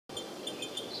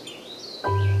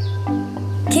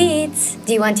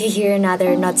Do you want to hear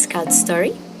another Not Scout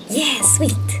story? Yeah,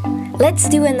 sweet! Let's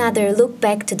do another look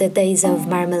back to the days of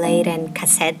marmalade and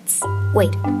cassettes.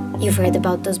 Wait, you've heard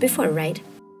about those before, right?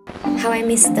 How I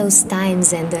miss those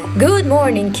times and good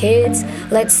morning, kids!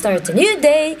 Let's start a new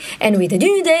day, and with a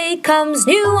new day comes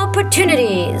new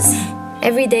opportunities!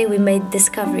 Every day we made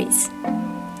discoveries,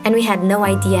 and we had no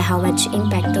idea how much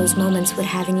impact those moments would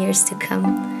have in years to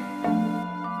come.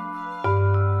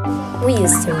 We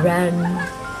used to run,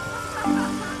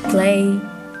 play,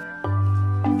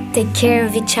 take care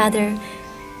of each other,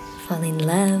 fall in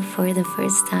love for the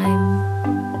first time,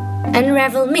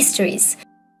 unravel mysteries,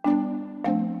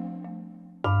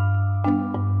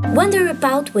 wander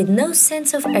about with no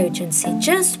sense of urgency,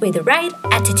 just with the right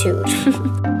attitude.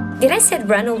 Did I say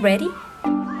run already?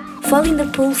 Fall in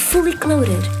the pool fully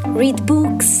clothed, read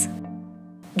books,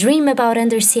 dream about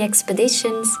undersea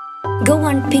expeditions, go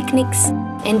on picnics,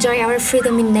 enjoy our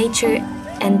freedom in nature,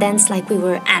 and dance like we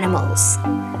were animals.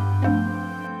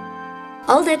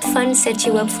 All that fun set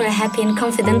you up for a happy and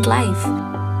confident life.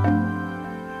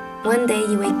 One day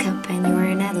you wake up and you are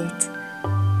an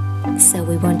adult. So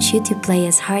we want you to play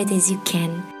as hard as you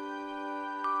can,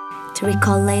 to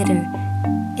recall later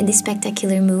in this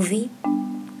spectacular movie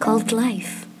called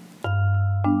life.